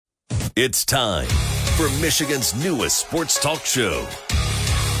It's time for Michigan's newest sports talk show,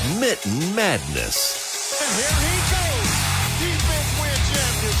 Mitten Madness. And here he goes. Defense win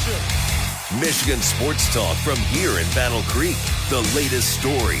championship. Michigan sports talk from here in Battle Creek. The latest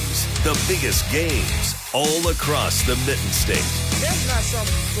stories, the biggest games, all across the Mitten State. That's not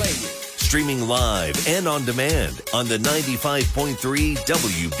something you play with. Streaming live and on demand on the 95.3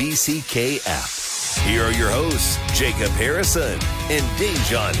 WBCK app. Here are your hosts, Jacob Harrison and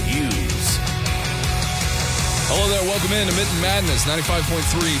Da'Jzon Hughes. Hello there, welcome in to Mitten Madness, 95.3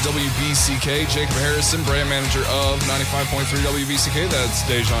 WBCK. Jacob Harrison, brand manager of 95.3 WBCK. That's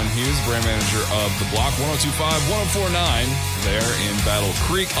Da'Jzon Hughes, brand manager of The Block, 102.5, 104.9 there in Battle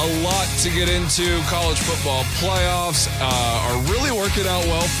Creek. A lot to get into. College football playoffs are really working out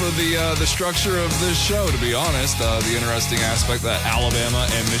well for the structure of this show, to be honest. The interesting aspect that Alabama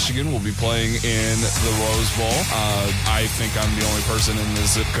and Michigan will be playing in the Rose Bowl. I think I'm the only person in the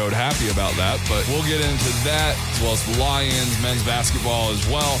zip code happy about that, but we'll get into that, as well as the Lions, men's basketball as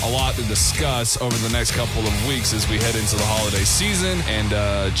well. A lot to discuss over the next couple of weeks as we head into the holiday season and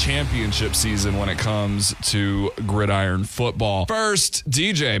championship season when it comes to gridiron football. First,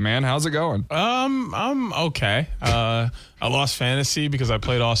 DJ, man, how's it going? I'm okay. I lost fantasy because I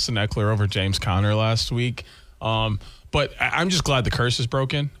played Austin Eckler over James Conner last week. But I'm just glad the curse is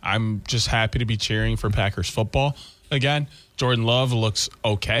broken. I'm just happy to be cheering for Packers football again. Jordan Love looks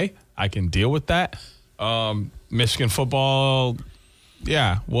okay. I can deal with that. Michigan football,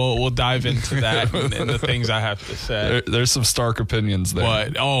 yeah, we'll dive into that and the things I have to say. There's some stark opinions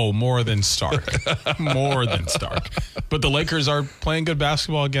there. But, more than stark. More than stark. But the Lakers are playing good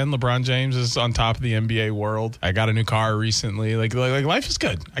basketball again. LeBron James is on top of the NBA world. I got a new car recently. Like life is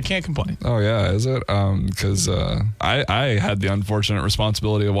good. I can't complain. Oh, yeah, is it? Because I had the unfortunate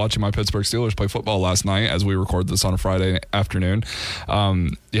responsibility of watching my Pittsburgh Steelers play football last night as we record this on a Friday afternoon.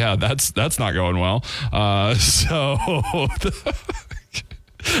 Yeah, that's not going well.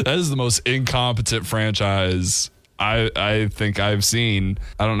 That is the most incompetent franchise I think I've seen.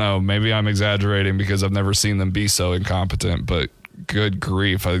 I don't know. Maybe I'm exaggerating because I've never seen them be so incompetent, but good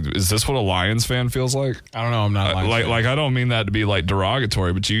grief. Is this what a Lions fan feels like? I don't know. I'm not a Lions fan. Like, I don't mean that to be like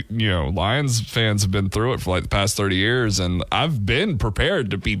derogatory, but you know, Lions fans have been through it for like the past 30 years, and I've been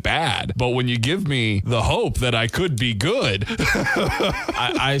prepared to be bad. But when you give me the hope that I could be good,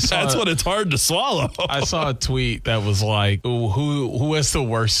 I saw that's what it's hard to swallow. I saw a tweet that was like, who has the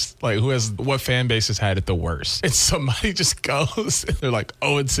worst? Like, what fan base has had it the worst? And somebody just goes, they're like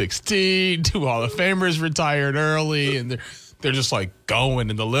 0-16, 2 Hall of Famers retired early, and they're just like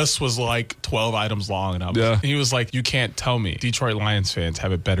going, and the list was like 12 items long, and he was like, you can't tell me Detroit Lions fans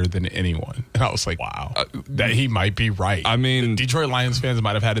have it better than anyone. And I was like, wow, that he might be right. I mean, the Detroit Lions fans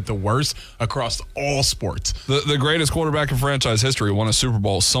might have had it the worst across all sports. The greatest quarterback in franchise history won a Super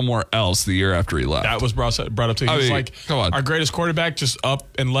Bowl somewhere else the year after he left. That was brought up to. He was like, come on, our greatest quarterback just up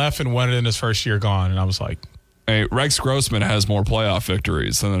and left and went in his first year gone. And I was like, hey, Rex Grossman has more playoff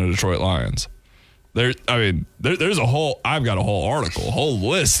victories than the Detroit Lions. There's a whole, I've got a whole article, a whole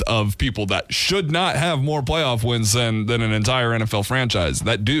list of people that should not have more playoff wins than an entire NFL franchise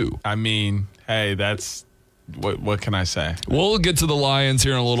that do. I mean, hey, that's, what can I say? We'll get to the Lions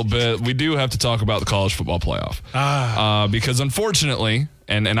here in a little bit. We do have to talk about the college football playoff. Because unfortunately,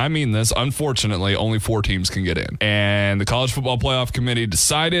 and I mean this, unfortunately, only 4 teams can get in. And the College Football Playoff Committee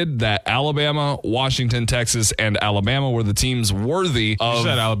decided that Alabama, Washington, Texas, and Alabama were the teams worthy of... You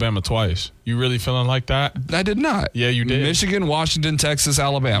said Alabama twice. You really feeling like that? I did not. Yeah, you did. Michigan, Washington, Texas,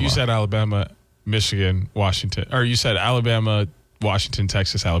 Alabama. You said Alabama, Michigan, Washington. Or you said Alabama, Washington,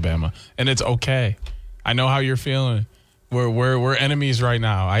 Texas, Alabama. And it's okay. I know how you're feeling. We're enemies right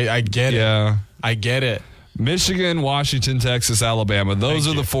now. I get it. Yeah. I get it. Michigan, Washington, Texas, Alabama. Those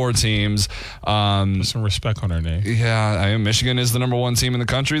are the 4 teams. Put some respect on our name. Yeah, Michigan is the number 1 team in the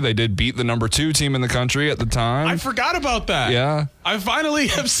country. They did beat the number 2 team in the country at the time. I forgot about that. Yeah. I finally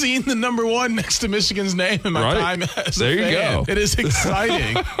have seen the number 1 next to Michigan's name in my time as a fan. There you go. It is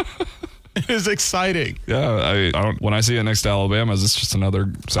exciting. It is exciting. Yeah, I don't. When I see it next to Alabama's, it's just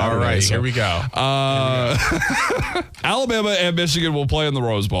another Saturday. All right, here we go. Alabama and Michigan will play in the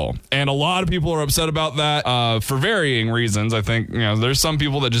Rose Bowl, and a lot of people are upset about that for varying reasons. I think there's some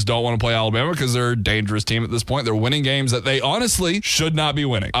people that just don't want to play Alabama because they're a dangerous team at this point. They're winning games that they honestly should not be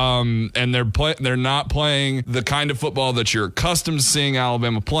winning. And they're not playing the kind of football that you're accustomed to seeing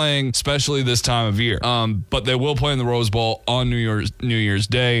Alabama playing, especially this time of year. But they will play in the Rose Bowl on New Year's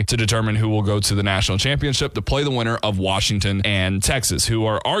Day to determine who will go to the national championship to play the winner of Washington and Texas, who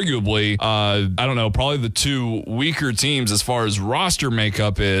are arguably, probably the two weaker teams as far as roster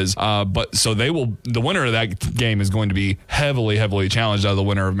makeup is. But so the winner of that game is going to be heavily, heavily challenged out of the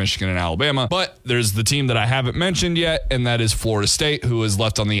winner of Michigan and Alabama. But there's the team that I haven't mentioned yet, and that is Florida State, who is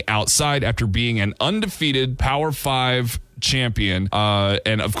left on the outside after being an undefeated Power 5 champion.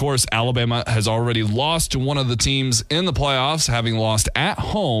 And of course, Alabama has already lost to one of the teams in the playoffs, having lost at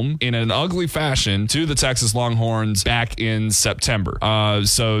home in an ugly fashion to the Texas Longhorns back in September.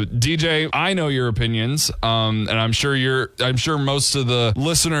 So DJ, I know your opinions, and I'm sure most of the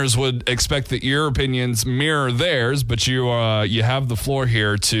listeners would expect that your opinions mirror theirs, but you have the floor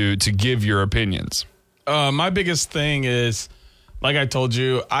here to give your opinions. My biggest thing is, like I told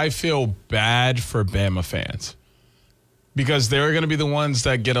you, I feel bad for Bama fans, because they're going to be the ones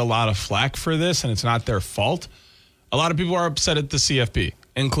that get a lot of flack for this, and it's not their fault. A lot of people are upset at the CFP,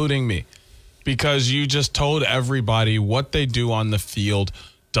 including me, because you just told everybody what they do on the field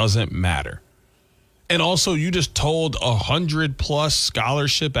doesn't matter. And also, you just told 100+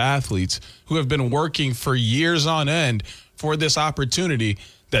 scholarship athletes who have been working for years on end for this opportunity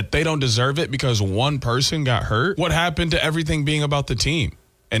that they don't deserve it because one person got hurt. What happened to everything being about the team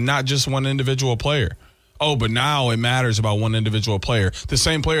and not just one individual player? Oh, but now it matters about one individual player. The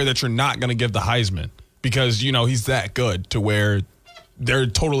same player that you're not going to give the Heisman because, he's that good to where they're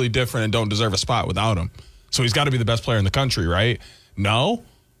totally different and don't deserve a spot without him. So he's got to be the best player in the country, right? No?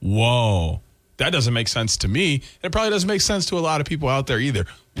 Whoa. That doesn't make sense to me. It probably doesn't make sense to a lot of people out there either.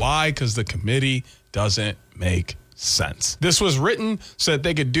 Why? Because the committee doesn't make sense. This was written so that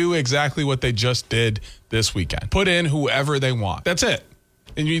they could do exactly what they just did this weekend. Put in whoever they want. That's it.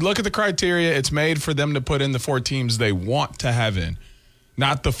 And you look at the criteria, it's made for them to put in the 4 teams they want to have in,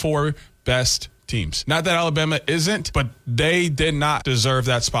 not the 4 best teams. Not that Alabama isn't, but they did not deserve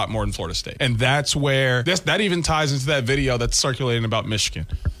that spot more than Florida State. And that's where that even ties into that video that's circulating about Michigan.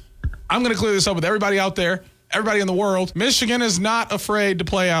 I'm going to clear this up with everybody out there, everybody in the world. Michigan is not afraid to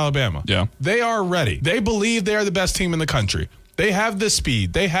play Alabama. Yeah. They are ready. They believe they are the best team in the country. They have the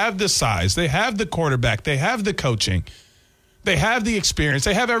speed. They have the size. They have the quarterback. They have the coaching. They have the experience.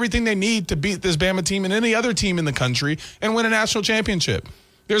 They have everything they need to beat this Bama team and any other team in the country and win a national championship.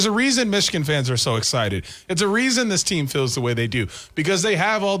 There's a reason Michigan fans are so excited. It's a reason this team feels the way they do, because they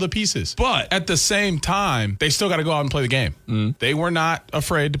have all the pieces. But at the same time, they still got to go out and play the game. They were not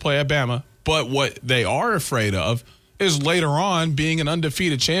afraid to play at Bama, but what they are afraid of is later on being an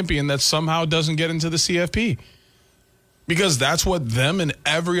undefeated champion that somehow doesn't get into the CFP, because that's what them and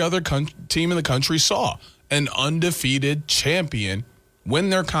every other team in the country saw. An undefeated champion win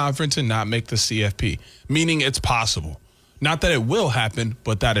their conference and not make the CFP, meaning it's possible. Not that it will happen,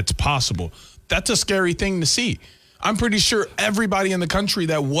 but that it's possible. That's a scary thing to see. I'm pretty sure everybody in the country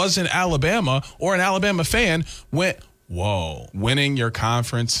that wasn't Alabama or an Alabama fan went, whoa, winning your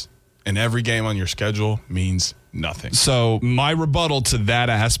conference and every game on your schedule means nothing. So my rebuttal to that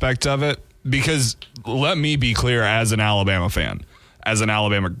aspect of it, because let me be clear as an Alabama fan, as an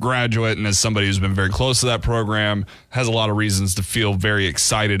Alabama graduate and as somebody who's been very close to that program, has a lot of reasons to feel very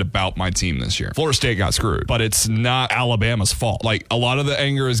excited about my team this year. Florida State got screwed, but it's not Alabama's fault. Like, a lot of the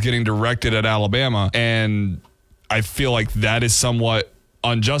anger is getting directed at Alabama, and I feel like that is somewhat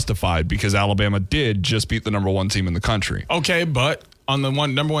unjustified because Alabama did just beat the number 1 team in the country. Okay, but on the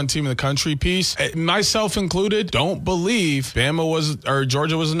number 1 team in the country piece, myself included, don't believe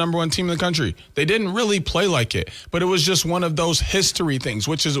Georgia was the number 1 team in the country. They didn't really play like it, but it was just one of those history things,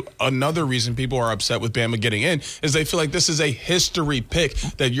 which is another reason people are upset with Bama getting in, is they feel like this is a history pick,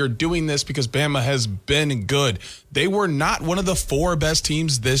 that you're doing this because Bama has been good. They were not one of the 4 best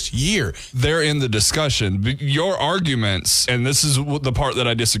teams this year. They're in the discussion. Your arguments, and this is the part that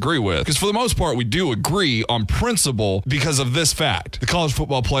I disagree with, because for the most part, we do agree on principle because of this fact. The College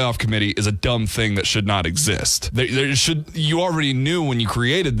Football Playoff Committee is a dumb thing that should not exist. You already knew when you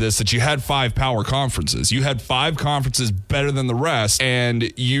created this that you had 5 power conferences. You had 5 conferences better than the rest,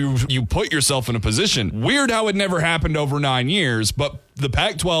 and you put yourself in a position. Weird how it never happened over 9 years, but the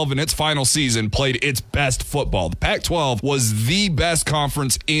Pac-12 in its final season played its best football. The Pac-12 was the best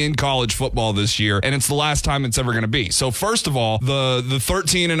conference in college football this year, and it's the last time it's ever going to be. So first of all, the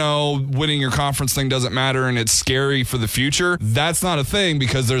 13-0 winning your conference thing doesn't matter, and it's scary for the future. That's not a thing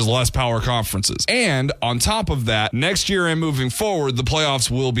because there's less power conferences. And on top of that, next year and moving forward, the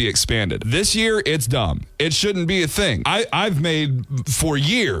playoffs will be expanded. This year, it's dumb. It shouldn't be a thing. I've made, for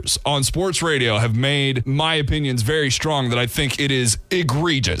years on sports radio, have made my opinions very strong that I think it is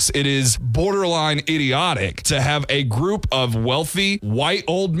egregious. It is borderline idiotic to have a group of wealthy white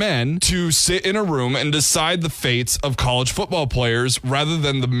old men to sit in a room and decide the fates of college football players rather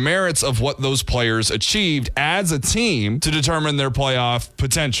than the merits of what those players achieved as a team to determine their playoff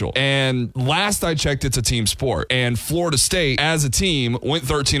potential. And last I checked, it's a team sport. And Florida State, as a team, went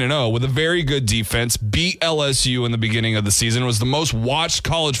 13-0 with a very good defense, beat LSU in the beginning of the season. It was the most watched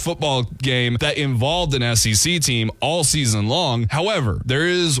college football game that involved an SEC team all season long. However, there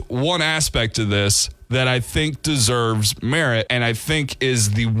is one aspect to this that I think deserves merit, and I think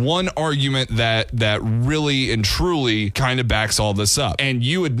is the one argument that really and truly kind of backs all this up. And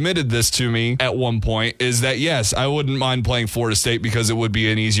you admitted this to me at one point, is that, yes, I wouldn't mind playing Florida State because it would be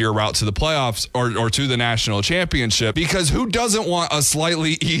an easier route to the playoffs or to the national championship, because who doesn't want a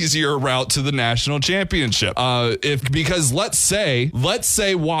slightly easier route to the national championship? Because let's say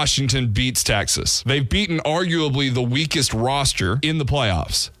Washington beats Texas. They've beaten arguably the weakest roster in the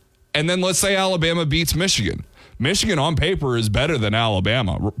playoffs. And then let's say Alabama beats Michigan. Michigan on paper is better than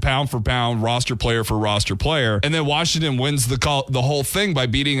Alabama, pound for pound, roster player for roster player. And then Washington wins the whole thing by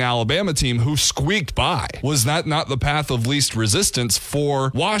beating Alabama team who squeaked by. Was that not the path of least resistance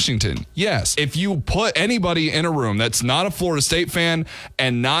for Washington? Yes. If you put anybody in a room that's not a Florida State fan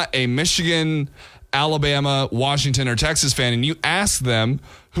and not a Michigan, Alabama, Washington, or Texas fan, and you ask them,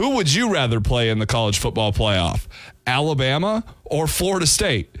 who would you rather play in the college football playoff? Alabama or Florida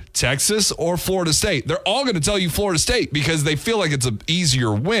State? Texas or Florida State? They're all going to tell you Florida State because they feel like it's an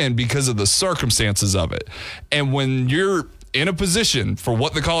easier win because of the circumstances of it. And when you're in a position for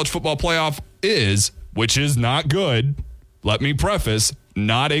what the college football playoff is, which is not good, let me preface,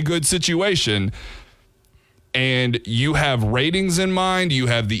 not a good situation, and you have ratings in mind, you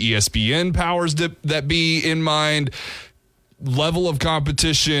have the ESPN powers that be in mind, level of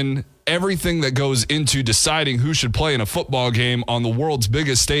competition, everything that goes into deciding who should play in a football game on the world's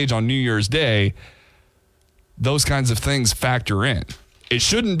biggest stage on New Year's Day, those kinds of things factor in. It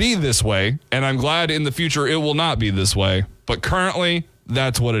shouldn't be this way, and I'm glad in the future it will not be this way, but currently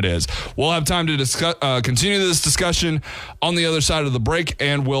that's what it is. We'll have time to discuss, continue this discussion on the other side of the break,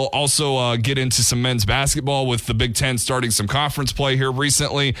 and we'll also get into some men's basketball with the Big Ten starting some conference play here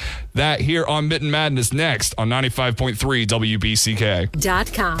recently. That here on Mitten Madness next on 95.3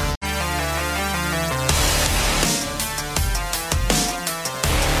 WBCK.com.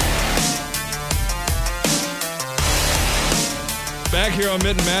 Back here on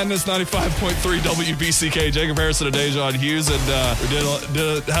Mitten Madness, 95.3 WBCK. Jacob Harrison and Da'Jzon Hughes, and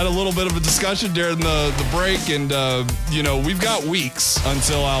we had a little bit of a discussion during the break, and we've got weeks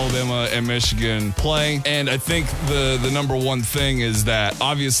until Alabama and Michigan play, and I think the number one thing is that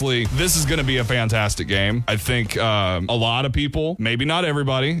obviously this is going to be a fantastic game. I think a lot of people, maybe not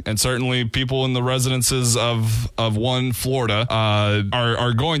everybody, and certainly people in the residences of one Florida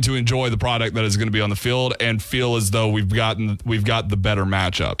are going to enjoy the product that is going to be on the field and feel as though we've got the better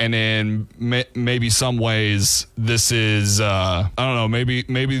matchup. And in maybe some ways, this is I don't know, maybe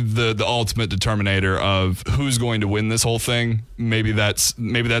the ultimate determinator of who's going to win this whole thing. Maybe that's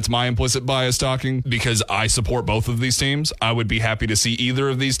my implicit bias talking, because I support both of these teams. I would be happy to see either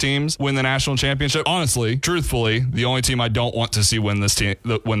of these teams win the national championship. Honestly, truthfully, the only team I don't want to see win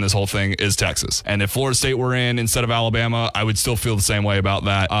this whole thing is Texas. And if Florida State were in instead of Alabama, I would still feel the same way about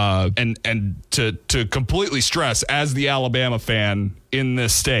that. And to completely stress, as the Alabama fan in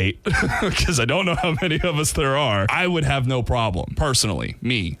this state, because I don't know how many of us there are, I would have no problem, personally,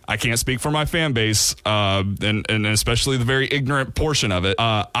 me. I can't speak for my fan base, and especially the very ignorant portion of it.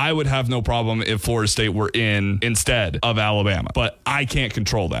 I would have no problem if Florida State were in instead of Alabama, but I can't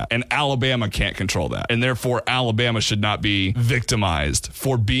control that, and Alabama can't control that, and therefore Alabama should not be victimized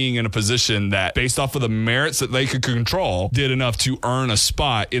for being in a position that, based off of the merits that they could control, did enough to earn a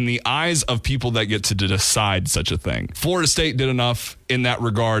spot in the eyes of people that get to decide such a thing. Florida State did enough in that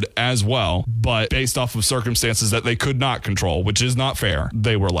regard as well, but based off of circumstances that they could not control, which is not fair,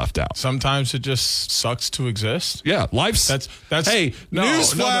 they were left out. Sometimes it just sucks to exist. Yeah, life's that's hey,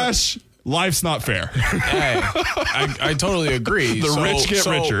 newsflash. Life's not fair. Hey, I totally agree. The rich get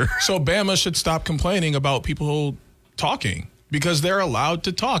richer. So Bama should stop complaining about people talking, because they're allowed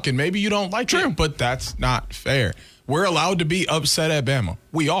to talk, and maybe you don't like it, but that's not fair. We're allowed to be upset at Bama.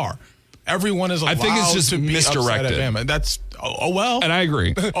 We are. Everyone is allowed to be upset at Bama. That's well. And I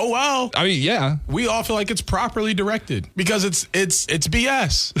agree. Oh well. I mean, yeah. We all feel like it's properly directed because it's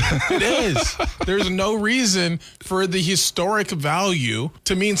BS. It is. There's no reason for the historic value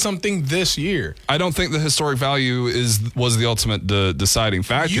to mean something this year. I don't think the historic value was the ultimate deciding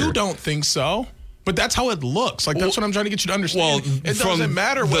factor. You don't think so? But that's how it looks. Like, that's what I'm trying to get you to understand. Well, it doesn't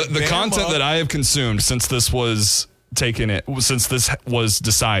matter what the content that I have consumed since this was taken it since this was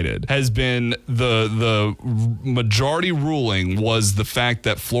decided has been the majority ruling was the fact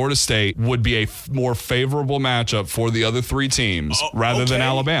that Florida State would be a more favorable matchup for the other three teams rather than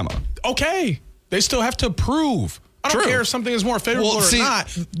Alabama. Okay. They still have to prove. I don't care if something is more favorable or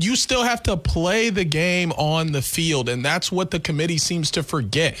not. You still have to play the game on the field, and that's what the committee seems to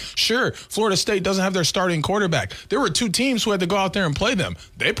forget. Sure, Florida State doesn't have their starting quarterback. There were two teams who had to go out there and play them.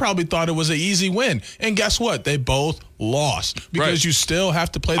 They probably thought it was an easy win. And guess what? They both lost because you still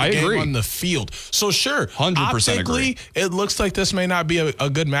have to play the game on the field. So sure, 100% agree. It looks like this may not be a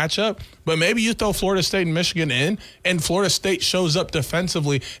good matchup, but maybe you throw Florida State and Michigan in, and Florida State shows up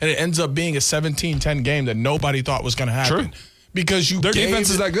defensively, and it ends up being a 17-10 game that nobody thought was going to happen. True. Because their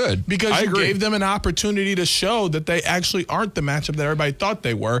defense is that good. Because you gave them an opportunity to show that they actually aren't the matchup that everybody thought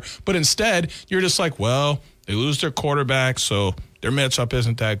they were. But instead, you're just like, well, they lose their quarterback, so their matchup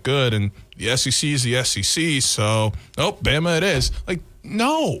isn't that good. And the SEC is the SEC, so, Bama it is. Like,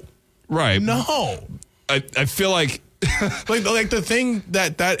 no. Right. No. I feel like... like the thing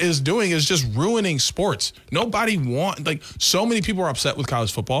that is doing is just ruining sports. Nobody so many people are upset with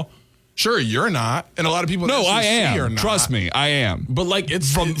college football. Sure, you're not, and a lot of people. No, I am. Trust me, I am. But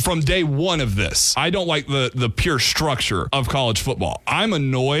it's from day one of this. I don't like the pure structure of college football. I'm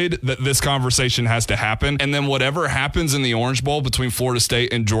annoyed that this conversation has to happen, and then whatever happens in the Orange Bowl between Florida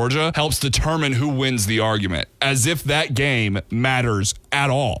State and Georgia helps determine who wins the argument, as if that game matters at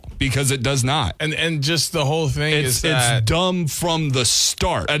all, because it does not. And just the whole thing it's dumb from the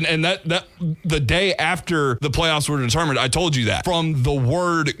start. And that the day after the playoffs were determined, I told you that from the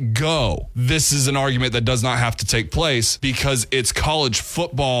word go. This is an argument that does not have to take place because it's college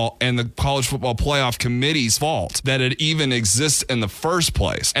football and the college football playoff committee's fault that it even exists in the first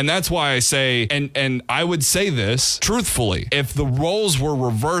place. And that's why I say, and I would say this truthfully, if the roles were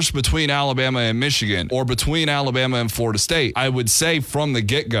reversed between Alabama and Michigan or between Alabama and Florida State, I would say from the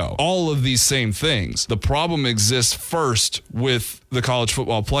get-go, all of these same things. The problem exists first with the college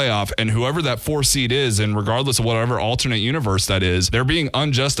football playoff, and whoever that 4 seed is, and regardless of whatever alternate universe that is, they're being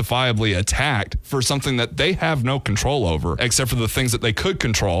unjustifiably attacked for something that they have no control over, except for the things that they could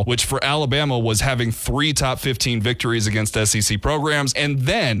control, which for Alabama was having 3 top 15 victories against SEC programs and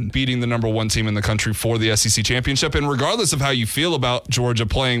then beating the number 1 team in the country for the SEC championship. And regardless of how you feel about Georgia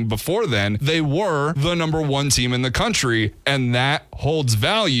playing before then, they were the number 1 team in the country, and that holds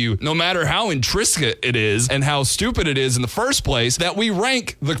value no matter how intricate it is and how stupid it is in the first place that we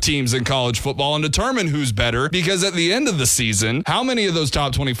rank the teams in college football and determine who's better, because at the end of the season, how many of those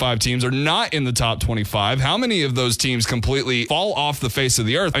top 25 teams are not in the top 25? How many of those teams completely fall off the face of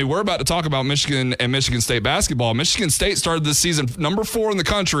the earth? I mean, we're about to talk about Michigan and Michigan State basketball. Michigan State started this season number 4 in the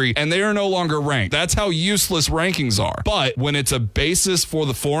country, and they are no longer ranked. That's how useless rankings are. But when it's a basis for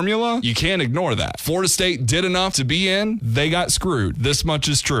the formula, you can't ignore that. Florida State did enough to be in. They got screwed. This much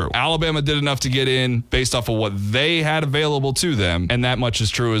is true. Alabama did enough to get in based off of what they had available to them, and that much is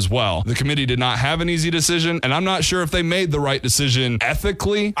true as well. The committee did not have an easy decision, and I'm not sure if they made the right decision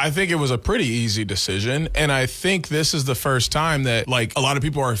ethically. I think it was a pretty easy decision, and I think this is the first time that a lot of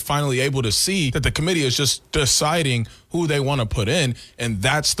people are finally able to see that the committee is just deciding who they want to put in, and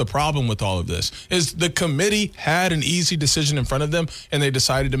that's the problem with all of this, is the committee had an easy decision in front of them, and they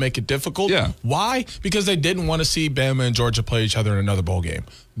decided to make it difficult. Yeah. Why? Because they didn't want to see Bama and Georgia play each other in another bowl game.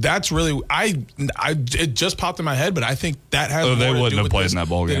 That's really, it just popped in my head, but I think that has more to do with they wouldn't have played in that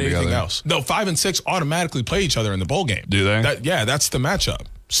bowl game than anything together. else. No, 5 and 6 automatically play each other in the bowl game. Do they? That's the matchup.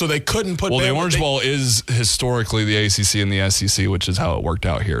 So they couldn't put. Well, Bama, the Orange Bowl is historically the ACC and the SEC, which is how it worked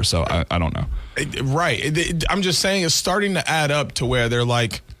out here. So I don't know. Right. I'm just saying it's starting to add up to where they're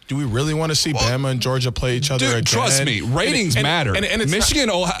like, do we really want to see Bama and Georgia play each other again? Trust me, ratings matter. And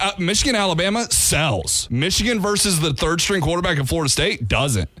Michigan, Alabama sells. Michigan versus the third-string quarterback in Florida State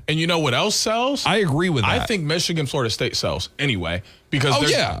doesn't. And you know what else sells? I agree with that. I think Michigan, Florida State sells anyway. Because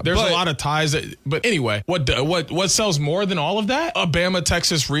there's a lot of ties. But anyway, what sells more than all of that? A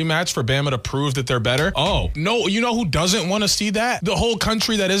Bama-Texas rematch for Bama to prove that they're better? Oh, no. You know who doesn't want to see that? The whole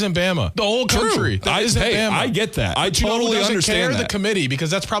country that isn't Bama. The whole country that isn't Bama. I get that. I totally understand that. The committee, because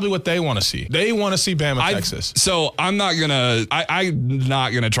that's probably what they want to see. They want to see Bama-Texas. So I'm not going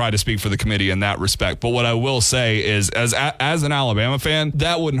to try to speak for the committee in that respect. But what I will say is, as an Alabama fan,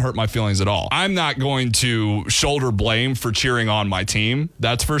 that wouldn't hurt my feelings at all. I'm not going to shoulder blame for cheering on my team. team.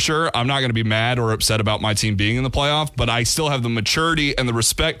 That's for sure. I'm not going to be mad or upset about my team being in the playoff, but I still have the maturity and the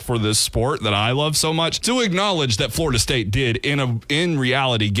respect for this sport that I love so much to acknowledge that Florida State did in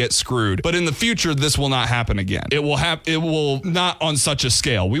reality get screwed. But in the future, this will not happen again. It will not on such a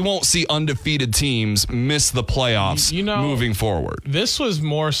scale. We won't see undefeated teams miss the playoffs moving forward. This was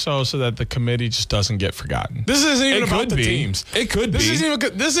more so that the committee just doesn't get forgotten. This isn't even about the teams. It could be. This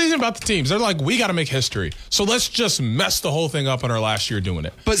isn't even about the teams. They're like, we got to make history. So let's just mess the whole thing up in our last year doing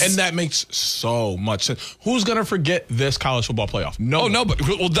it. And that makes so much sense. Who's going to forget this college football playoff? No.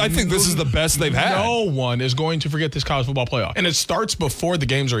 I think this is the best they've had. No one is going to forget this college football playoff. And it starts before the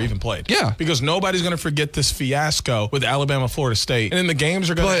games are even played. Yeah. Because nobody's going to forget this fiasco with Alabama, Florida State. And then the games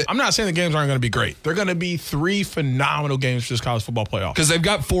are going to, I'm not saying the games aren't going to be great. They're going to be 3 phenomenal games for this college football playoff. Because they've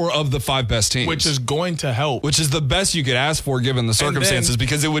got 4 of the 5 best teams. Which is going to help. Which is the best you could ask for given the circumstances,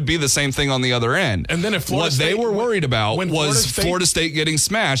 because it would be the same thing on the other end. And then if Florida State, they were worried about was Florida State getting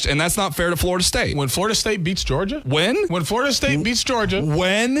smashed, and that's not fair to Florida State. When Florida State beats Georgia? When Florida State beats Georgia.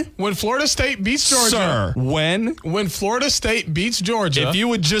 When Florida State beats Georgia. Sir, when Florida State beats Georgia. If you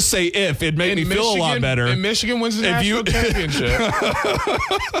would just say if, it'd make me feel a lot better. And Michigan wins the national championship.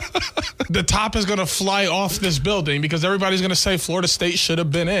 The top is going to fly off this building because everybody's going to say Florida State should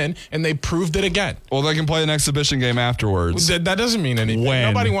have been in, and they proved it again. Well, they can play an exhibition game afterwards. That doesn't mean anything.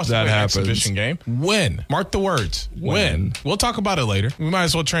 Nobody wants to play an exhibition game. Win. Mark the words. Win. We'll talk about it later. We might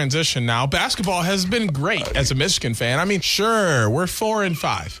as well transition now. Basketball has been great as a Michigan fan. I mean, sure, we're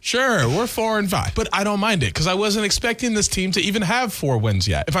 4-5. Sure, we're 4-5. But I don't mind it because I wasn't expecting this team to even have 4 wins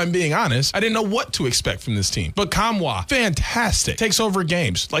yet. If I'm being honest, I didn't know what to expect from this team. But Kamwa, fantastic. Takes over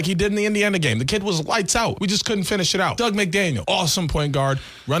games like he did in the Indiana game. The kid was lights out. We just couldn't finish it out. Doug McDaniel, awesome point guard,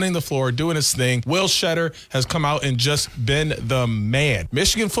 running the floor, doing his thing. Will Shedder has come out and just been the man.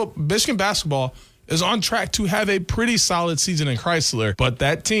 Michigan basketball is on track to have a pretty solid season in Chrysler, but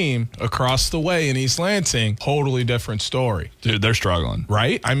that team across the way in East Lansing, totally different story. Dude, they're struggling.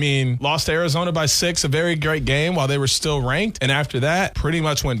 Right? I mean, lost to Arizona by 6, a very great game while they were still ranked, and after that, pretty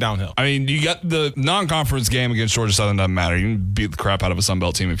much went downhill. I mean, you got the non-conference game against Georgia Southern, doesn't matter. You can beat the crap out of a Sun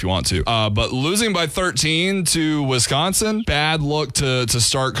Belt team if you want to. But losing by 13 to Wisconsin, bad look to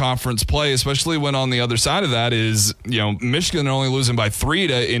start conference play, especially when on the other side of that is, Michigan only losing by 3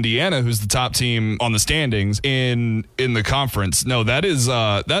 to Indiana, who's the top team on the standings in the conference. No,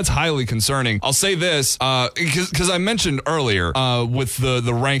 that's highly concerning. I'll say this because I mentioned earlier with the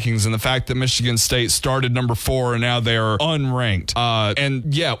rankings and the fact that Michigan State started number 4 and now they are unranked.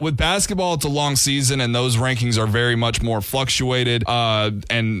 And yeah, with basketball, it's a long season and those rankings are very much more fluctuated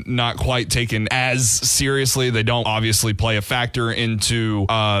and not quite taken as seriously. They don't obviously play a factor into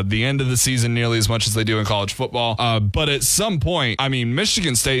the end of the season nearly as much as they do in college football. But at some point, I mean,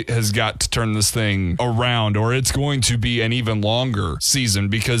 Michigan State has got to turn this thing around or it's going to be an even longer season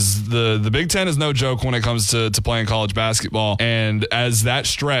because the Big Ten is no joke when it comes to playing college basketball. And as that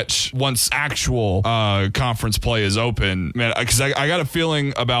stretch, once actual conference play is open, man, because I got a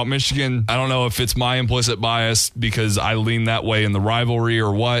feeling about Michigan. I don't know if it's my implicit bias because I lean that way in the rivalry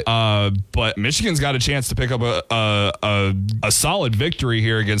or what, but Michigan's got a chance to pick up a solid victory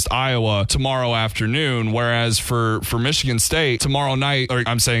here against Iowa tomorrow afternoon, whereas for Michigan State tomorrow night, or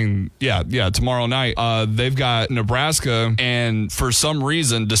I'm saying, tomorrow night, they've got Nebraska, and for some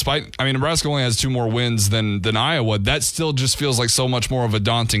reason, Nebraska only has 2 more wins than Iowa, that still just feels like so much more of a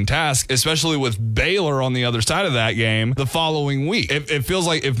daunting task, especially with Baylor on the other side of that game the following week. It feels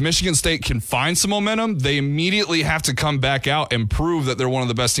like if Michigan State can find some momentum, they immediately have to come back out and prove that they're one of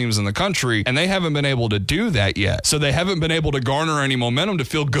the best teams in the country, and they haven't been able to do that yet. So they haven't been able to garner any momentum to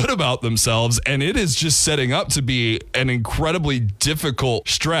feel good about themselves, and it is just setting up to be an incredibly difficult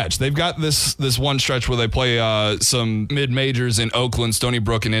stretch. They've got this one stretch where they play some mid-majors in Oakland, Stony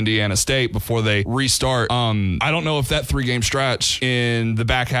Brook, and Indiana State before they restart. I don't know if that 3-game stretch in the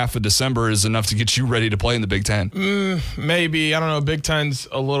back half of December is enough to get you ready to play in the Big Ten. Maybe. I don't know. Big Ten's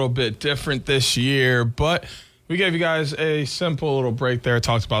a little bit different this year, but we gave you guys a simple little break there,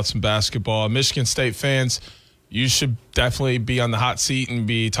 talked about some basketball. Michigan State fans, you should definitely be on the hot seat and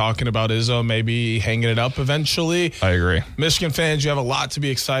be talking about Izzo, maybe hanging it up eventually. I agree. Michigan fans, you have a lot to be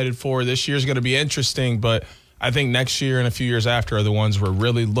excited for. This year's going to be interesting, but I think next year and a few years after are the ones we're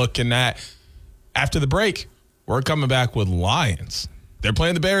really looking at. After the break, we're coming back with Lions. They're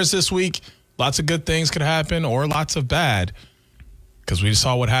playing the Bears this week. Lots of good things could happen or lots of bad because we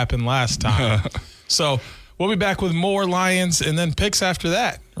saw what happened last time. So we'll be back with more Lions and then picks after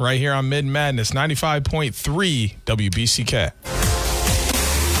that right here on Mitten Madness, 95.3 WBCK.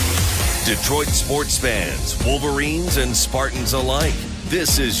 Detroit sports fans, Wolverines and Spartans alike,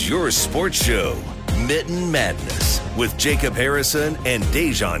 this is your sports show, Mitten Madness. with Jacob Harrison and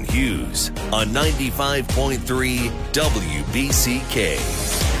Da'Jzon Hughes on 95.3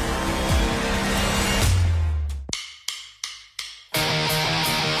 WBCK.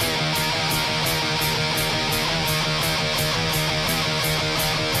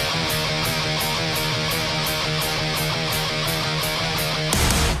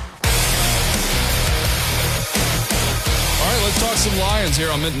 Some Lions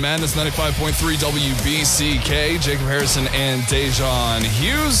here on Mitten Madness 95.3 WBCK. Jacob Harrison and Da'Jzon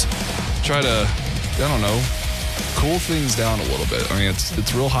Hughes try to, cool things down a little bit. I mean,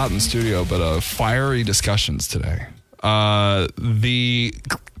 it's real hot in the studio, but fiery discussions today. The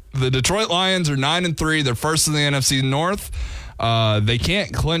Detroit Lions are 9-3. They're first in the NFC North. They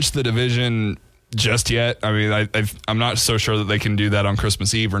can't clinch the division just yet. I mean, I'm not so sure that they can do that on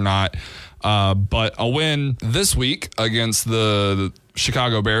Christmas Eve or not. But a win this week against the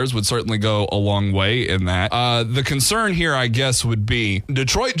Chicago Bears would certainly go a long way in that. The concern here, I guess, would be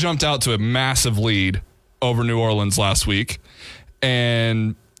Detroit jumped out to a massive lead over New Orleans last week,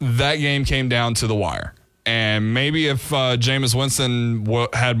 and that game came down to the wire. And maybe if Jameis Winston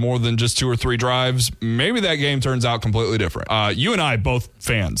had more than just 2 or 3 drives, maybe that game turns out completely different. You and I both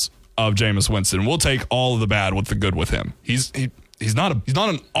fans of Jameis Winston. We'll take all of the bad with the good with him. He's not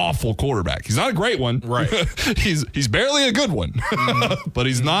an awful quarterback. He's not a great one. Right. he's barely a good one, but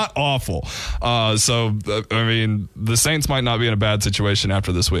he's not awful. So I mean, the Saints might not be in a bad situation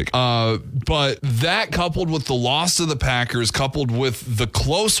after this week. But that coupled with the loss to the Packers, coupled with the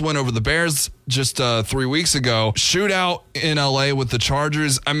close win over the Bears just 3 weeks ago, shootout in LA with the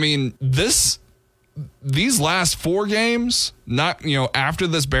Chargers. I mean, these last 4 games, not after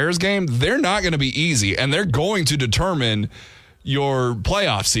this Bears game, they're not going to be easy, and they're going to determine your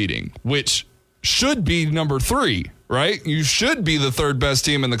playoff seeding, which should be number 3, right? You should be the 3rd best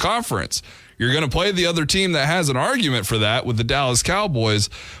team in the conference. You're going to play the other team that has an argument for that with the Dallas Cowboys,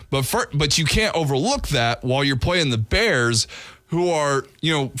 but you can't overlook that while you're playing the Bears, who are,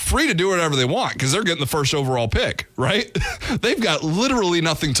 free to do whatever they want because they're getting the first overall pick, right? They've got literally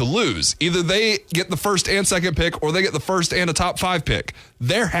nothing to lose. Either they get the first and second pick or they get the first and a top 5 pick.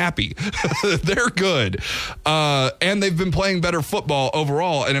 They're happy. They're good. And they've been playing better football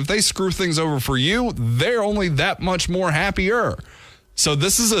overall. And if they screw things over for you, they're only that much more happier. So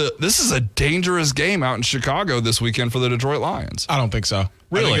this is a dangerous game out in Chicago this weekend for the Detroit Lions. I don't think so.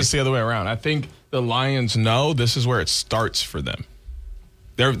 Really? I think it's the other way around. I think the Lions know this is where it starts for them.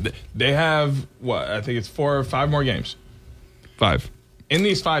 They have, I think it's 4 or 5 more games. 5. In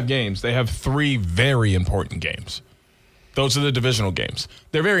these 5 games, they have 3 very important games. Those are the divisional games.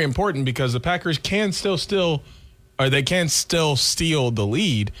 They're very important because the Packers can still steal the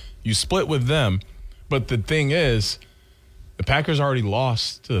lead. You split with them. But the thing is, the Packers already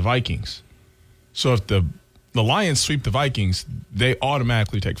lost to the Vikings. So if the Lions sweep the Vikings, they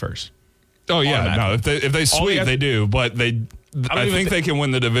automatically take first. Oh yeah, no. If they sweep, they do. But I think they can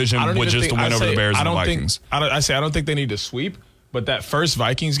win the division with just a win over the Bears and the Vikings. I don't think they need to sweep, but that first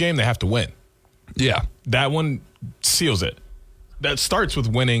Vikings game they have to win. Yeah, that one seals it. That starts with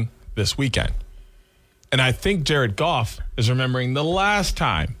winning this weekend, and I think Jared Goff is remembering the last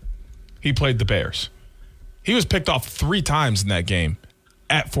time he played the Bears. He was picked off 3 times in that game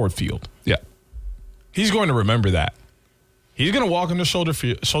at Ford Field. Yeah, he's going to remember that. He's going to walk into Soldier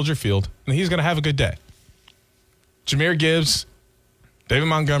Field, and he's going to have a good day. Jahmyr Gibbs, David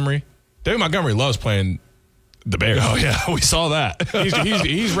Montgomery. David Montgomery loves playing the Bears. Oh, yeah, we saw that.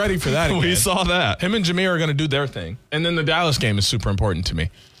 He's ready for that again. We saw that. Him and Jahmyr are going to do their thing. And then the Dallas game is super important to me,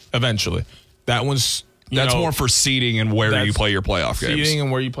 eventually. That's more for seeding and where you play your playoff games. Seeding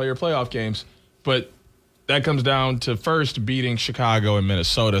and where you play your playoff games. But that comes down to first beating Chicago and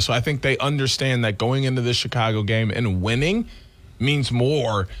Minnesota. So I think they understand that going into this Chicago game and winning means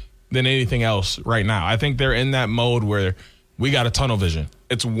more than anything else right now. I think they're in that mode where we got a tunnel vision.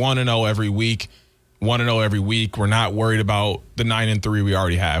 It's 1-0 every week. 1-0 every week. We're not worried about the 9-3 we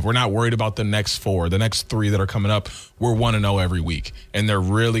already have. We're not worried about the next 4, the next 3 that are coming up. We're 1-0 every week. And they're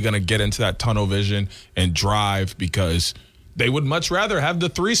really going to get into that tunnel vision and drive because they would much rather have the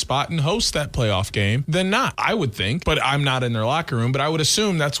 3 spot and host that playoff game than not, I would think. But I'm not in their locker room, but I would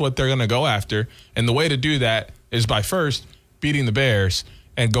assume that's what they're going to go after. And the way to do that is by first beating the Bears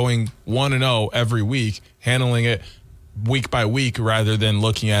and going 1-0 every week, handling it week by week rather than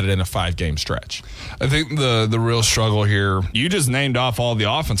looking at it in a 5-game stretch. I think the real struggle here, you just named off all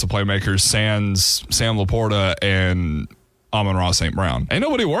the offensive playmakers, sans Sam Laporta and Amon-Ra St. Brown. Ain't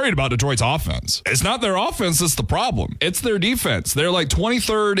nobody worried about Detroit's offense. It's not their offense that's the problem. It's their defense. They're like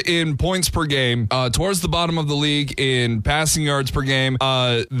 23rd in points per game, towards the bottom of the league in passing yards per game.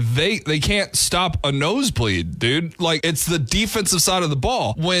 They can't stop a nosebleed, dude. Like, it's the defensive side of the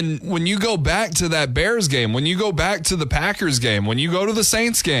ball. When you go back to that Bears game, when you go back to the Packers game, when you go to the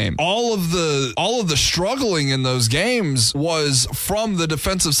Saints game, all of the struggling in those games was from the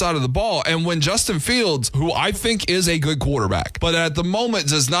defensive side of the ball. And when Justin Fields, who I think is a good quarterback, but at the moment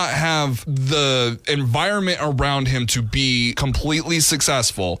does not have the environment around him to be completely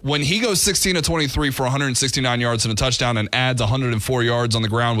successful, when he goes 16 of 23 for 169 yards and a touchdown and adds 104 yards on the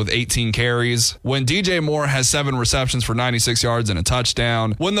ground with 18 carries, when DJ Moore has 7 receptions for 96 yards and a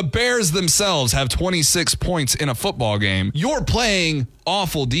touchdown, when the Bears themselves have 26 points in a football game, you're playing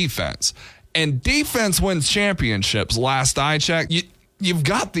awful defense. And defense wins championships. Last I checked, you've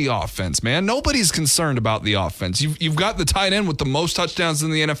got the offense, man. Nobody's concerned about the offense. You've got the tight end with the most touchdowns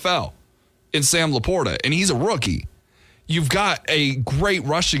in the NFL in Sam Laporta, and he's a rookie. You've got a great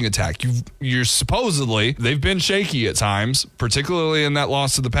rushing attack. You're supposedly, they've been shaky at times, particularly in that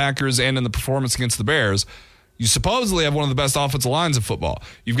loss to the Packers and in the performance against the Bears. You supposedly have one of the best offensive lines in football.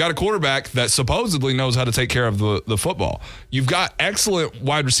 You've got a quarterback that supposedly knows how to take care of the football. You've got excellent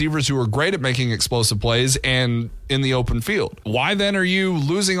wide receivers who are great at making explosive plays and in the open field. Why then are you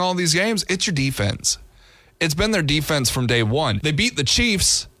losing all these games? It's your defense. It's been their defense from day one. They beat the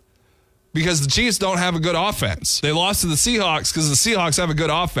Chiefs because the Chiefs don't have a good offense. They lost to the Seahawks because the Seahawks have a good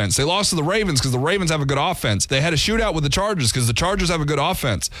offense. They lost to the Ravens because the Ravens have a good offense. They had a shootout with the Chargers because the Chargers have a good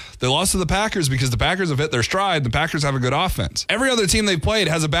offense. They lost to the Packers because the Packers have hit their stride. The Packers have a good offense. Every other team they've played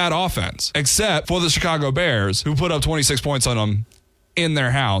has a bad offense, except for the Chicago Bears, who put up 26 points on them in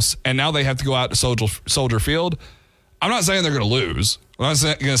their house, and now they have to go out to Soldier Field. I'm not saying they're going to lose. I'm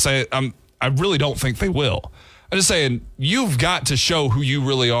not going to say I really don't think they will. I'm just saying, you've got to show who you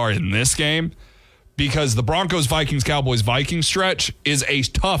really are in this game, because the Broncos, Vikings, Cowboys, Vikings stretch is a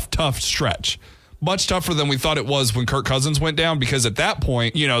tough stretch. Much tougher than we thought it was when Kirk Cousins went down, because at that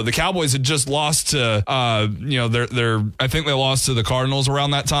point, the Cowboys had just lost to, I think they lost to the Cardinals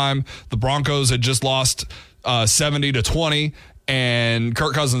around that time. The Broncos had just lost 70-20, and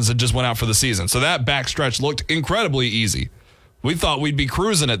Kirk Cousins had just went out for the season. So that backstretch looked incredibly easy. We thought we'd be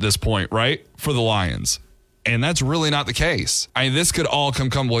cruising at this point, right, for the Lions. And that's really not the case. I mean, this could all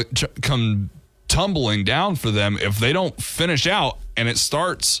come tumbling down for them if they don't finish out, and it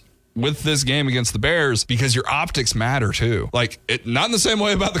starts with this game against the Bears, because your optics matter too. Like, not in the same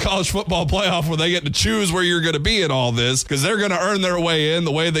way about the college football playoff where they get to choose where you're going to be in all this, because they're going to earn their way in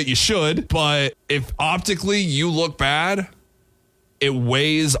the way that you should. But if optically you look bad, it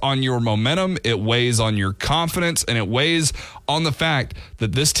weighs on your momentum, it weighs on your confidence, and it weighs on the fact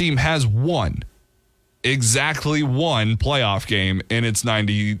that this team has exactly one playoff game in its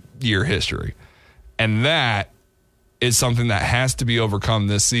 90-year history. And that is something that has to be overcome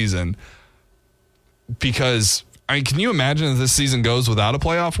this season, because, can you imagine if this season goes without a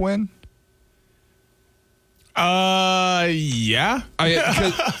playoff win? Yeah.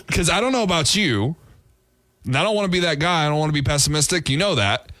 Because I don't know about you, and I don't want to be that guy. I don't want to be pessimistic. You know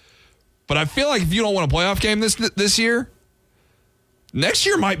that. But I feel like if you don't win a playoff game this year, next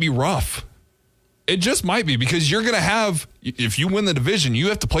year might be rough. It just might be, because you're going to have, if you win the division, you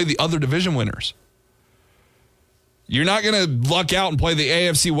have to play the other division winners. You're not going to luck out and play the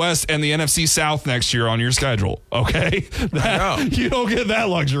AFC West and the NFC South next year on your schedule, okay? You don't get that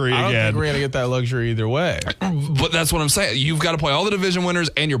luxury again. I don't think we're going to get that luxury either way. But that's what I'm saying. You've got to play all the division winners,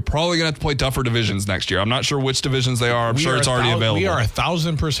 and you're probably going to have to play tougher divisions next year. I'm not sure which divisions they are. I'm sure it's already available. We are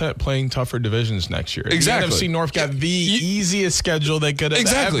 1,000% playing tougher divisions next year. Exactly. The NFC North got the easiest schedule they could have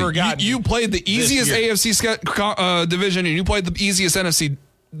ever gotten. You played the easiest AFC division, and you played the easiest NFC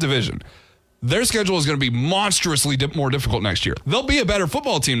division. Their schedule is going to be monstrously more difficult next year. They'll be a better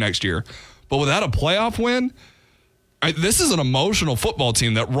football team next year, but without a playoff win, this is an emotional football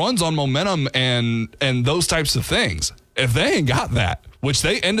team that runs on momentum and those types of things. If they ain't got that, which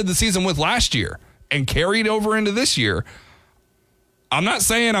they ended the season with last year and carried over into this year, I'm not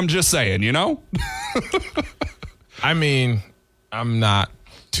saying, I'm just saying, I'm not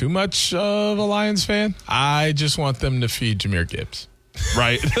too much of a Lions fan. I just want them to feed Jahmyr Gibbs.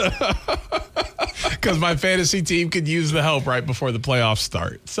 Right. Because my fantasy team could use the help right before the playoffs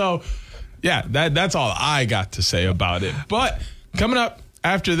start. So, yeah, that's all I got to say about it. But coming up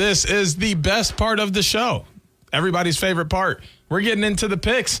after this is the best part of the show. Everybody's favorite part. we're getting into the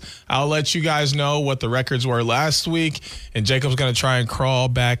picks. I'll let you guys know what the records were last week, and Jacob's going to try and crawl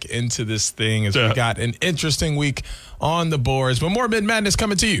back into this thing as we got an interesting week on the boards. But more Mitten Madness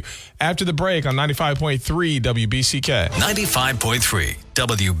coming to you after the break on 95.3 WBCK. 95.3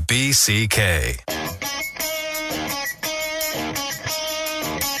 WBCK.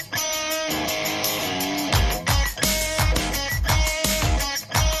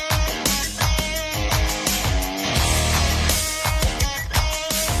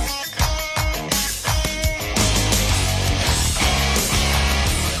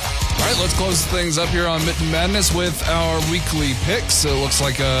 Let's close things up here on Mitten Madness with our weekly picks. It looks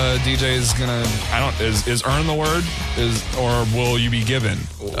like DJ is gonna. Is earn the word or will you be given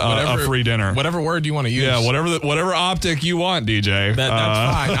a free dinner? Whatever word you want to use. Yeah, whatever optic you want, DJ.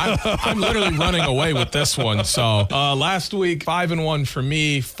 That's fine. I'm literally running away with this one. So last week 5-1 for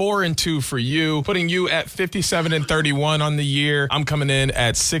me, 4-2 for you, putting you at 57-31 on the year. I'm coming in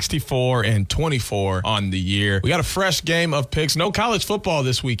at 64-24 on the year. We got a fresh game of picks. No college football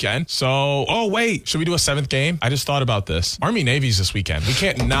this weekend. So, wait, should we do a 7th game? I just thought about this. Army Navy's this weekend. We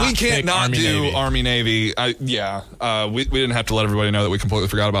can't not do Army Navy. We didn't have to let everybody know that we completely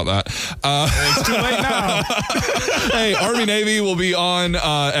forgot about that. It's too late now. Hey, Army Navy will be on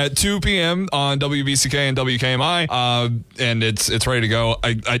at 2 p.m. on WBCK and WKMI, and it's ready to go.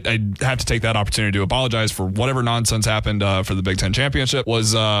 I have to take that opportunity to apologize for whatever nonsense happened for the Big Ten Championship.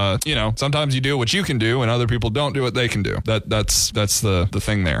 Was sometimes you do what you can do, and other people don't do what they can do. That's the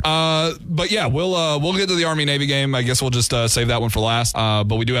thing there. But yeah, we'll get to the Army Navy game. I guess we'll just save that one for last.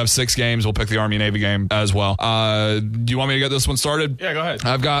 But we do have 6 games. We'll pick the Army Navy game as well. Do you want me to get this one started? Yeah, go ahead.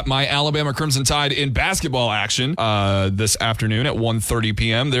 I've got my Alabama Crimson Tide in basketball action this afternoon at 1:30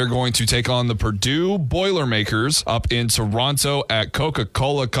 p.m. They're going to take on the Purdue Boilermakers up in Toronto at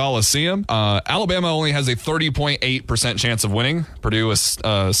Coca-Cola Coliseum. Alabama only has a 30.8% chance of winning. Purdue is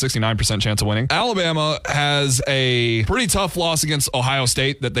 69% chance of winning. Alabama has a pretty tough loss against Ohio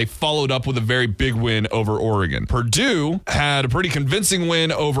State that they followed up with a very big win over Oregon. Purdue had a pretty convincing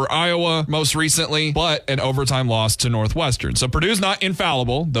win over Iowa most recently, but an overtime loss to Northwestern. So Purdue's not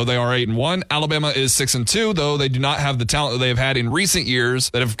infallible, though they are 8-1. Alabama is 6-2, though they do not have the talent that they have had in recent years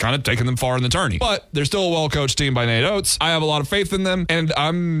that have kind of taken them far in the tourney. But they're still a well-coached team by Nate Oates. I have a lot of faith in them, and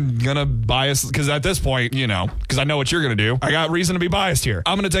I'm going to bias, because at this point, because I know what you're going to do. I got reason to be biased here.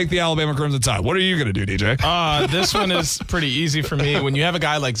 I'm going to take the Alabama Crimson Tide. What are you going to do, DJ? This one is pretty easy for me. When you have a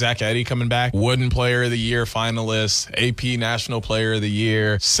guy like Zach Edey coming back, Wooden Player of the Year finalist, AP National Player of the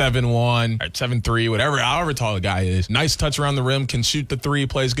Year, 7-1, or 7-3, however tall the guy is. Nice touch around the rim, can shoot the three,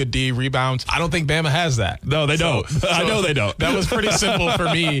 plays good D, rebounds. I don't think Bama has that. No, they don't. I know they don't. That was pretty simple for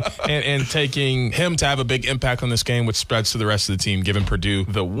me, and taking him to have a big impact on this game, which spreads to the rest of the team, giving Purdue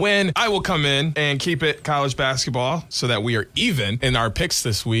the win. I will come in and keep it college basketball so that we are even in our picks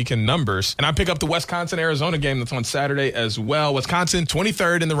this week in numbers. And I pick up the Wisconsin-Arizona game that's on Saturday as well. Wisconsin,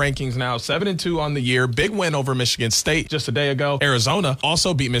 23rd in the rankings now, 7-2 on the year. Big win over Michigan State just a day ago. Arizona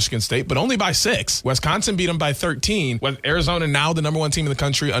also beat Michigan State, but only by 6. Wisconsin beat them by 13. With Arizona now the number 1 team in the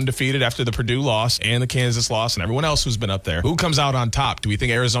country, undefeated after the Purdue loss and the Kansas loss and everyone else who's been up there. Who comes out on top? Do we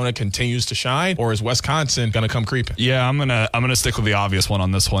think Arizona continues to shine, or is Wisconsin going to come creeping? Yeah, I'm gonna stick with the obvious one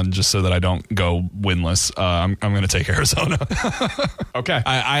on this one, just so that I don't go winless. I'm gonna take Arizona. Okay,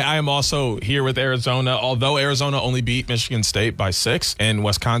 I am also here with Arizona. Although Arizona only beat Michigan State by 6 and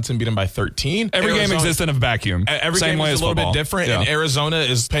Wisconsin beat them by 13. Every game exists in a vacuum. Every Same game way is as a little football. bit different, Yeah. and Arizona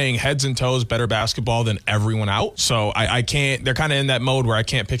is playing heads and toes better basketball than everyone out. So I can't. They're kind of in that mode where I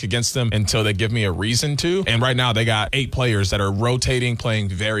can't pick against them until they give me a reason to. And right now they got 8 players that are rotating, playing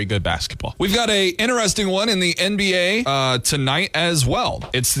very good basketball. We've got a interesting one in the NBA tonight as well.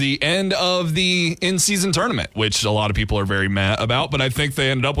 It's the end of the in-season tournament, which a lot of people are very mad about, but I think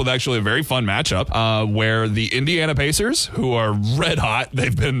they ended up with actually a very fun matchup where the Indiana Pacers, who are red hot,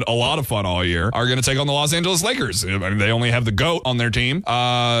 they've been a lot of fun all year, are going to take on the Los Angeles Lakers. I mean, they only have the GOAT on their team.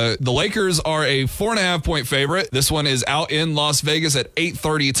 The Lakers are a 4.5-point favorite. This one is out in Las Vegas at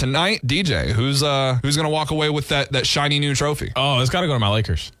 8:30 tonight. DJ, who's going to walk away with that shiny new trophy? Oh, it's got to go to my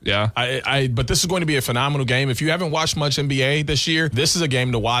Lakers. Yeah. But this is going to be a phenomenal game. If you haven't watched much NBA this year, this is a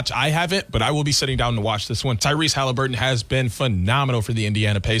game to watch. I haven't, but I will be sitting down to watch this one. Tyrese Halliburton has been phenomenal for the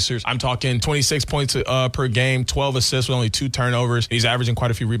Indiana Pacers. I'm talking 26 points per game, 12 assists with only 2 turnovers. He's averaging quite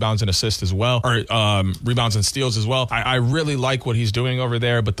quite a few rebounds and assists as well, or rebounds and steals as well. I really like what he's doing over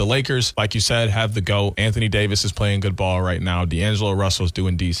there, but the Lakers, like you said, have the GOAT. Anthony Davis is playing good ball right now. D'Angelo Russell's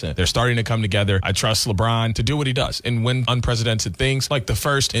doing decent. They're starting to come together. I trust LeBron to do what he does and win unprecedented things like the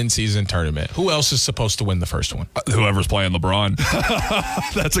first in-season tournament. Who else is supposed to win the first one? Whoever's playing LeBron.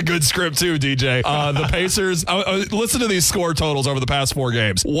 That's a good script too, DJ. The Pacers, listen to these score totals over the past 4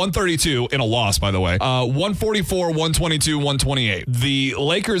 games. 132 in a loss, by the way. 144, 122, 128. The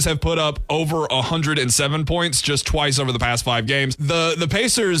Lakers have put up over 107 points just twice over the past 5 games. The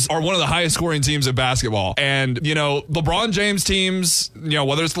Pacers are one of the highest scoring teams in basketball. And, LeBron James teams,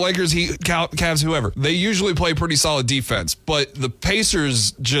 whether it's the Lakers, Heat, Cavs, whoever, they usually play pretty solid defense. But the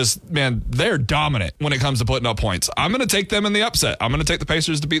Pacers they're dominant when it comes to putting up points. I'm going to take them in the upset. I'm going to take the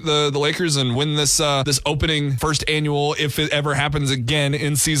Pacers to beat the Lakers and win this opening first annual, if it ever happens again,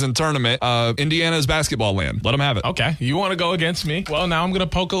 in-season tournament. Indiana's basketball land. Let them have it. Okay. You want to go against me? Well, now I'm going to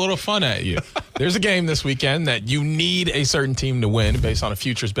poke a little fun at you. There's a game this weekend that you need a certain team to win based on a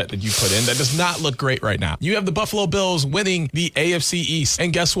futures bet that you put in that does not look great right now. You have the Buffalo Bills winning the AFC East.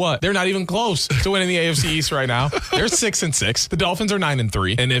 And guess what? They're not even close to winning the AFC East right now. They're 6-6. The Dolphins are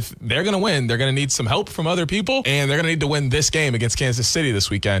 9-3. And if they're going to win, they're going to need some help from other people. And they're going to need to win this game against Kansas City this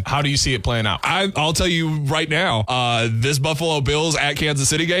weekend. How do you see it playing out? I'll tell you right now, this Buffalo Bills at Kansas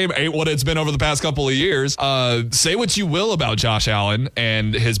City game ain't what it's been over the past couple of years. Say what you will about Josh Allen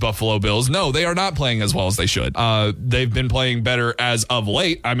and his Buffalo Bills. No, they are not playing as well as they should. They've been playing better as of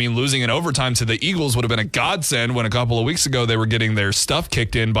late. I mean, losing in overtime to the Eagles would have been a godsend when a couple of weeks ago they were getting their stuff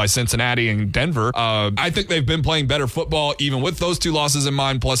kicked in by Cincinnati and Denver. I think they've been playing better football even with those 2 losses in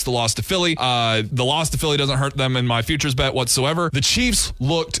mind, plus the loss to Philly. The loss to Philly doesn't hurt them in my futures bet whatsoever. The Chiefs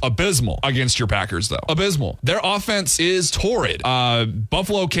looked abysmal against your Packers, though. Abysmal. Their offense is torrid.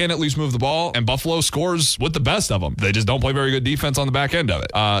 Buffalo can at least move the ball, and Buffalo scores with the best of them. They just don't play very good defense on the back end of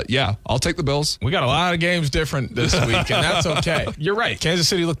it. I'll take the Bills. We got a lot of games different this week, and that's okay. You're right. Kansas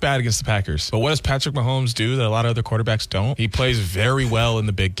City looked bad against the Packers. But what does Patrick Mahomes do that a lot of other quarterbacks don't? He plays very well in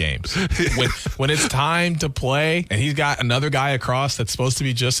the big games. When it's time to play, and he's got another guy across that's supposed to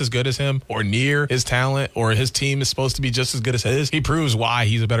be just as good as him or near his talent, or his team is supposed to be just as good as his, he proves why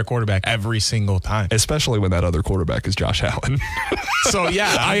he's a better quarterback every single time. Especially when that other quarterback is Josh Allen. So,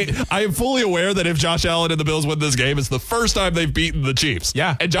 yeah. I am fully aware that if Josh Allen and the Bills win this game, it's the first time they've beaten the Chiefs.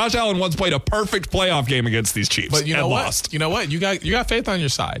 Yeah. And Josh Allen once played a perfect playoff game against these Chiefs. But you know what? Lost. You know what? You got faith on your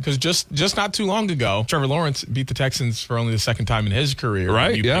side, because just not too long ago, Trevor Lawrence beat the Texans for only the second time in his career.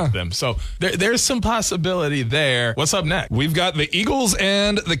 Right, you picked them. So there's some possibility there. What's up next? We've got the Eagles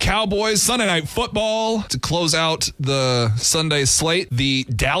and the Cowboys Sunday Night Football to close out the Sunday slate. The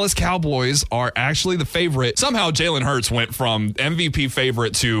Dallas Cowboys are actually the favorite. Somehow Jalen Hurts went from MVP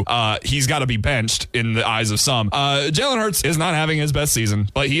favorite to he's got to be benched in the eyes of some. Jalen Hurts is not having his best season,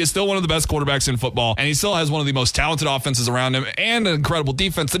 but he is still one of the best quarterbacks in football, and he still has one of the most talented offenses around him and an incredible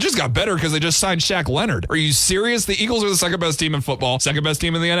defense that just got better because they just signed Shaq Leonard. Are you serious? The Eagles are the second best team in football, second best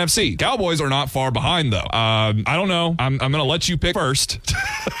team in the NFC. Cowboys are not far behind, though. I don't know. I'm going to let you pick first.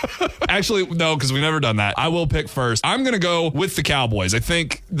 Actually, no, because we've never done that. I will pick first. I'm going to go with the Cowboys. I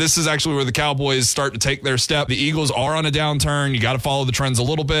think this is actually where the Cowboys start to take their step. The Eagles are on a downturn. You got to follow the trends a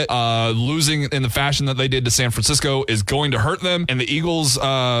little bit. Losing in the fashion that they did to San Francisco is going to hurt them. And the Eagles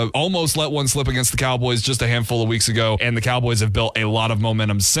almost let one slip against the Cowboys just a handful of weeks ago. And the Cowboys have built a lot of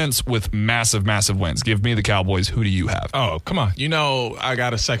momentum since with massive, massive wins. Give me the Cowboys. Who do you have? Oh, come on. You know, I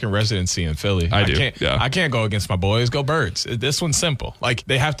got a second residency in Philly. I do. I can't go against my boys. Go Birds. This one's simple. Like,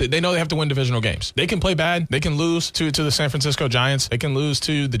 they know they have to win divisional games. They can play bad. They can lose to the San Francisco Giants. They can lose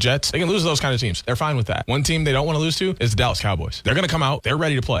to the Jets. They can lose to those kind of teams. They're fine with that. One team they don't want to lose to is the Dallas Cowboys. They're going to come out. They're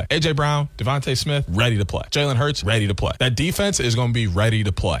ready to play. A.J. Brown, Devontae Smith, ready to play. Jalen Hurts, ready to play. That defense is going to be ready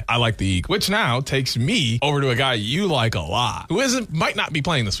to play. I like the Eagles, which now takes me over to a guy you like a lot, who might not be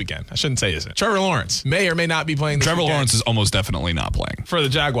playing this weekend. I shouldn't say isn't. Trevor Lawrence may or may not be playing this weekend. Trevor Lawrence is almost definitely not playing for the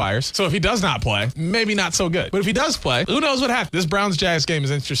Jaguars. So if he does not play, maybe not so good. But if he does play, who knows what happens? This Browns-Jags game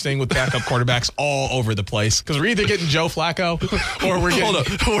is interesting with backup quarterbacks all over the place, because we're either getting Joe Flacco or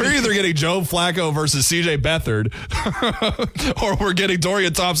we're either getting Joe Flacco versus C.J. Beathard or we're getting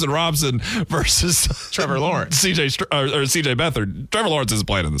Dorian Thompson-Robinson versus Trevor Lawrence. C.J. Beathard. Trevor Lawrence isn't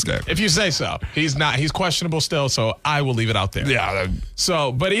playing in this game. If you say so. He's not. He's questionable still, so I will leave it out there. Yeah.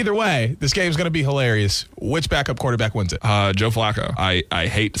 So, but either way, this game's going to be hilarious. Which backup quarterback wins it? Joe Flacco. I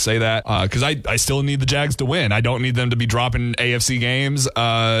hate to say that because I still need the Jags to win. I don't need them to be dropping AFC games,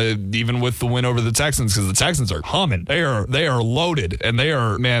 even with the win over the Texans, because the Texans are humming. They are loaded, and they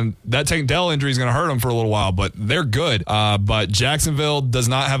are, man, that Tank Dell injury is going to hurt them for a little while, but they're good. But Jacksonville does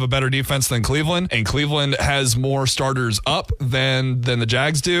not have a better defense than Cleveland, and Cleveland has more starters up than the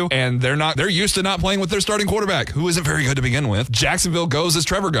Jags do, and they're used to not playing with their starting quarterback, who isn't very good to begin with. Jacksonville goes as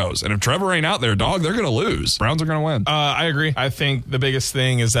Trevor goes, and if Trevor ain't out there, dog, they're going to lose. Browns are going to win. I agree. I think the biggest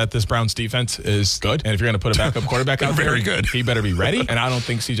thing is that this Browns defense is good, and if you're going to put a backup quarterback out there, very good. He better be ready, and I don't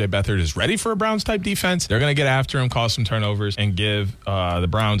think C.J. Beathard is ready for a Browns-type defense. They're going to get after him, cause some turnovers, and give the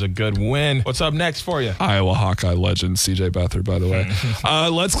Browns a good win. What's up next for you? Iowa Hawkeye legend C.J. Beathard, by the way.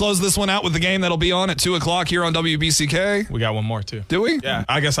 Let's close this one out with the game that'll be on at 2 o'clock here on WBCK. We got one more, too. Do we? Yeah,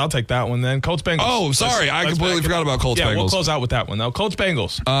 I guess I'll take that one then. Colts-Bengals. Oh, sorry. I completely forgot about Colts-Bengals. Yeah, we'll close out with that one, though.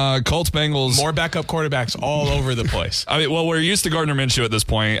 Colts-Bengals. Colts-Bengals. More backup quarterbacks all over the place. I mean, well, we're used to Gardner Minshew at this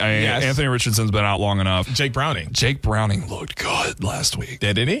point. Yes. Anthony Richardson's been out long enough. Jake Browning. Jake Browning looked good last week.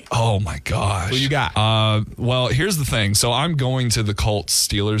 Didn't he? Oh, my gosh. Who you got? Well, here's the thing. So I'm going to the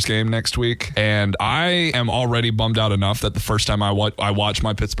Colts-Steelers game next week, and I am already bummed out enough that the first time I watch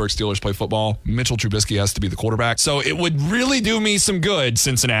my Pittsburgh Steelers play football, Mitchell Trubisky has to be the quarterback. So it would really do me some good,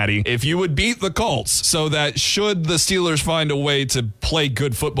 Cincinnati, if you would beat the Colts, so that should the Steelers find a way to play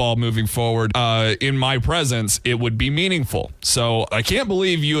good football moving forward in my presence, it would be meaningful. So I can't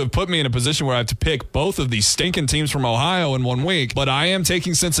believe you have put me in a position where I have to pick both of these stinking teams from Ohio in 1 week, but I am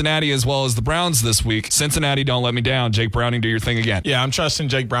taking Cincinnati as well as the Browns this week. Cincinnati, don't let me down. Jake Browning, do your thing again. Yeah, I'm trusting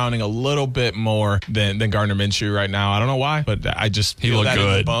Jake Browning a little bit more than Gardner Minshew right now. I don't know why, but I just feel that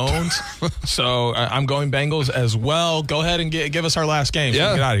in the bones. So I'm going Bengals as well. Go ahead and give us our last game. So we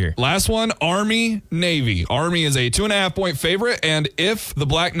can get out of here. Last one, Army, Navy. Army is a 2.5-point favorite, and if the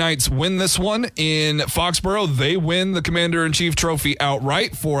Black Knights win this one in Foxborough, they win the Commander-in-Chief trophy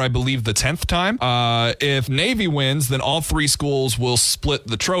outright for, I believe, the 10th time. If Navy wins, then all three schools will split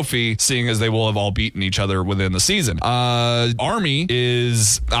the trophy, seeing as they will have all beaten each other within the season. Army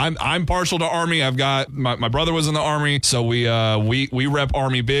is, I'm partial to Army. I've got, my brother was in the Army, so we rep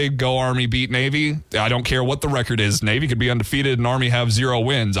Army big. Go Army, beat Navy. I don't care what the record is. Navy could be undefeated and Army have 0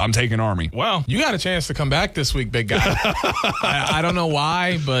 wins. I'm taking Army. Well, you got a chance to come back this week, big guy. I don't know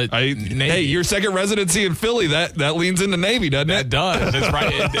why, but Navy. Hey, your second residency in Philly, that leans into Navy, doesn't it? That does. It's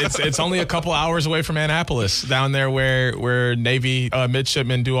right. It's only a couple hours away from Annapolis, down there where Navy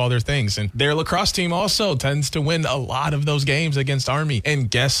midshipmen do all their things. And their lacrosse team also tends to win a lot of those games against Army. And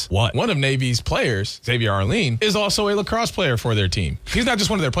guess what? One of Navy's players, Xavier Arlene, is also a lacrosse player for their team. He's not just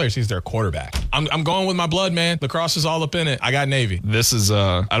one of their players, he's their quarterback. I'm going with my blood, man. Lacrosse is all up in it. I got Navy. This is,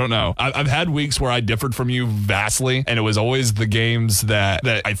 I don't know. I've had weeks where I differed from you vastly, and it was always the games that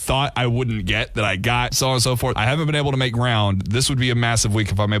I thought I wouldn't get that I got, so on and so forth. I haven't been able to make ground. This would be a massive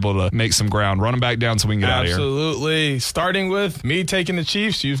week if I'm able to make some ground. Run them back down so we can get out of here. Absolutely. Starting with me taking the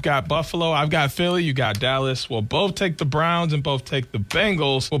Chiefs. You've got Buffalo. I've got Philly. You got Dallas. We'll both take the Browns and both take the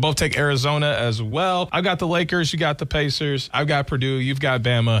Bengals. We'll both take Arizona as well. I've got the Lakers. You got the Pacers. I've got Purdue. You've got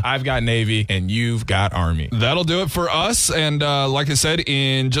Bama. I've got Navy. And you've got Army. That'll do it for us. And like I said,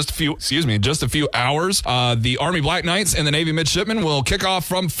 in just a few hours, the Army Black Knights and the Navy Midshipmen will kick off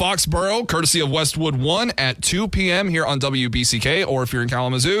from Foxborough, courtesy of Westwood 1 at 2 p.m. here on WBCK, or if you're in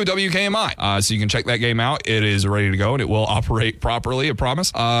Kalamazoo, WKMI. So you can check that game out. It is ready to go, and it will operate properly, I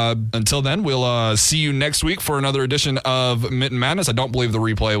promise. Until then, we'll see you next week for another edition of Mitten Madness. I don't believe the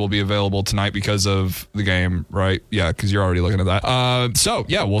replay will be available tonight because of the game, right? Yeah, because you're already looking at that. So,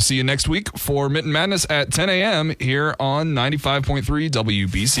 yeah, we'll see you next week for Mitten Madness at 10 a.m. here on 95.3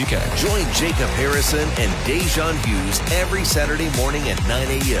 WBCK. Join Jacob Harrison and Da'Jzon Hughes every Saturday morning at 9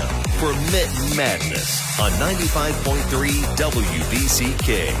 a.m. for Mitten Madness on 95.3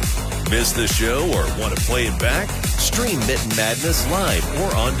 WBCK. Miss the show or want to play it back? Stream Mitten Madness live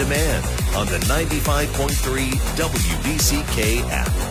or on demand on the 95.3 WBCK app.